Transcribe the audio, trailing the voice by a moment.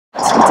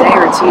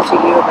start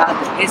teaching you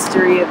about the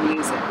history of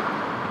music.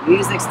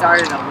 Music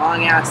started a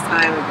long-ass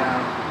time ago,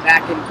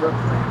 back in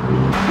Brooklyn.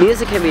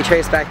 Music can be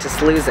traced back to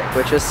Sluzik,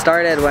 which was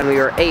started when we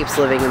were apes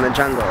living in the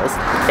jungles.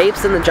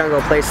 Apes in the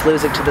jungle play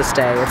Sluzik to this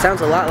day. It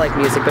sounds a lot like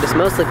music, but it's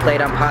mostly played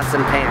on pots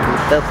and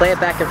pans. They'll play it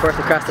back and forth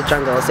across the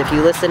jungles. If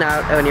you listen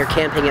out when you're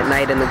camping at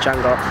night in the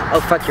jungle, oh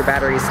fuck, your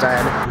battery's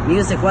dead.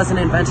 Music wasn't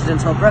invented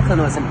until Brooklyn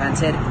was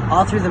invented.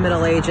 All through the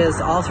Middle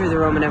Ages, all through the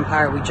Roman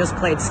Empire, we just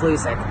played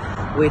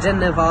Sluzik. We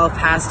didn't evolve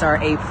past our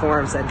ape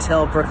forms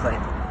until Brooklyn.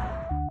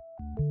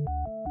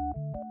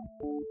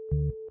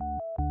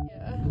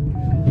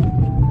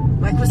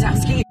 Mike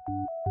Wazowski!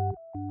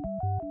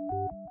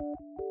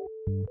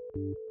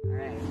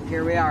 Alright,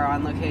 here we are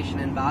on location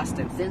in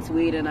Boston. Since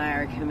Weed and I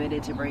are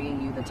committed to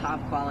bringing you the top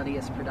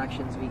qualityest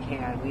productions we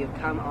can, we have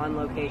come on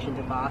location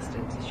to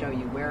Boston to show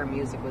you where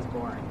music was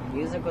born.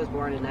 Music was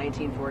born in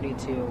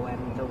 1942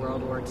 when the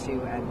World War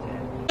II ended.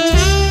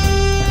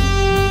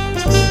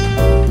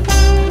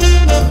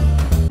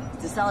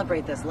 To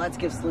celebrate this, let's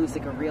give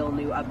Sluzik a real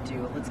new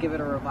updo. Let's give it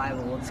a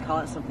revival. Let's call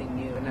it something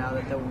new now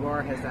that the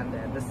war has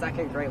ended. The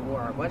Second Great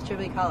War. What should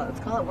we call it?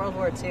 Let's call it World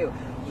War II.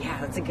 Yeah,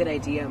 that's a good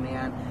idea,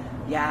 man.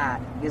 Yeah,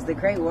 because the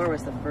Great War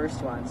was the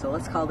first one, so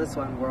let's call this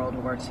one World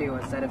War II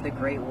instead of the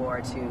Great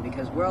War II,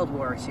 because World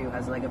War II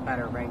has like a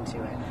better ring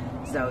to it.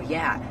 So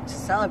yeah, to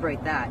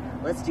celebrate that,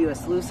 let's do a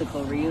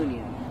Sluzical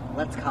reunion.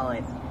 Let's call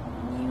it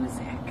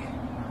music.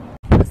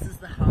 This is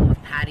the home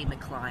of Patti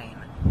McLeod.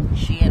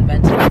 She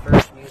invented the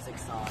first music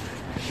song.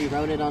 She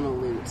wrote it on a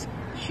lute.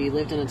 She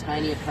lived in a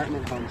tiny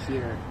apartment home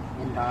here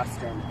in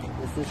Boston.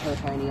 This is her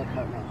tiny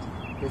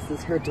apartment. This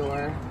is her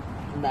door,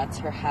 and that's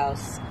her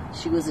house.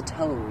 She was a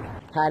toad.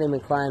 Patti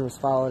McLeod was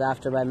followed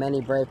after by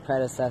many brave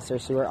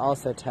predecessors who were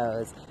also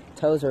toads.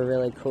 Toads were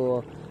really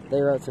cool.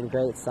 They wrote some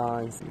great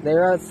songs. They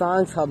wrote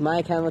songs called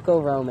My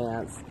Chemical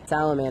Romance.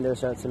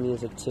 Salamanders wrote some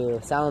music too.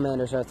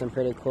 Salamanders wrote some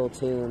pretty cool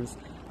tunes.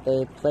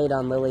 They played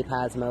on lily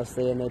pads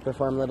mostly, and they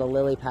performed little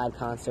lily pad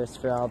concerts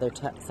for all their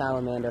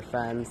salamander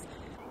friends.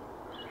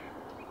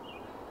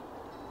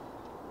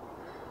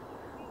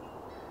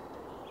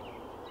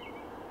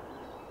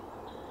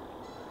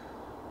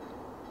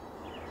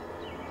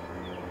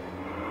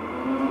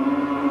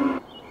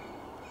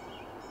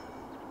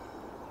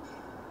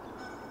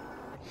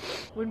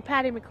 When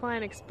Patti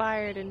McLeod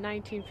expired in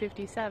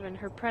 1957,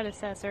 her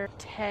predecessor,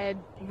 Ted,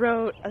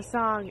 wrote a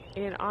song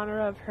in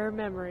honor of her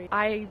memory.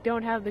 I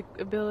don't have the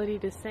ability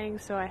to sing,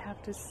 so I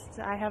have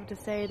to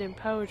say it in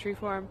poetry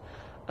form,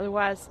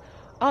 otherwise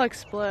I'll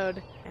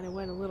explode. And it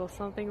went a little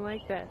something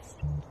like this.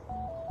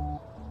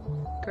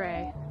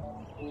 Gray.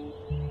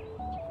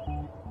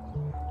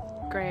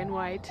 Gray and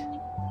white.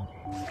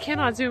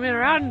 Cannot zoom in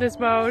or out in this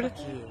mode.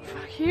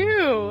 Fuck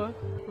you.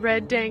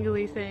 Red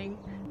dangly thing.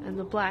 And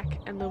the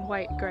black and the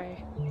white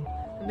gray,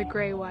 and the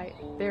gray white.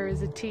 There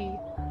is a T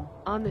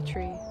on the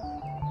tree.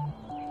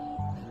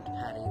 And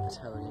Patti the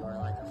toad, you are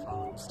like a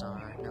fallen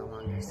star, no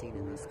longer seen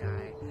in the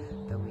sky,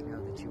 though we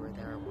know that you were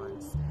there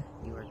once.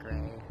 You were gray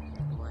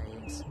and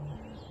white,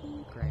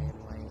 gray and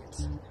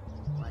white,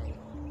 white,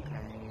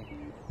 gray.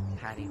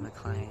 Patti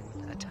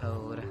McLeod, a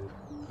toad,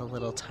 a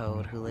little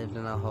toad who lived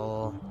in a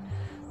hole.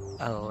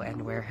 Oh,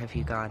 and where have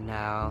you gone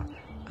now?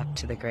 Up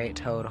to the great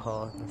toad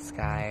hole in the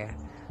sky,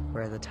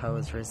 where the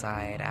toads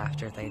reside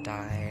after they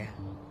die.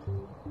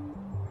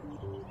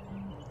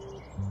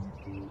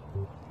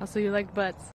 Also, you like butts.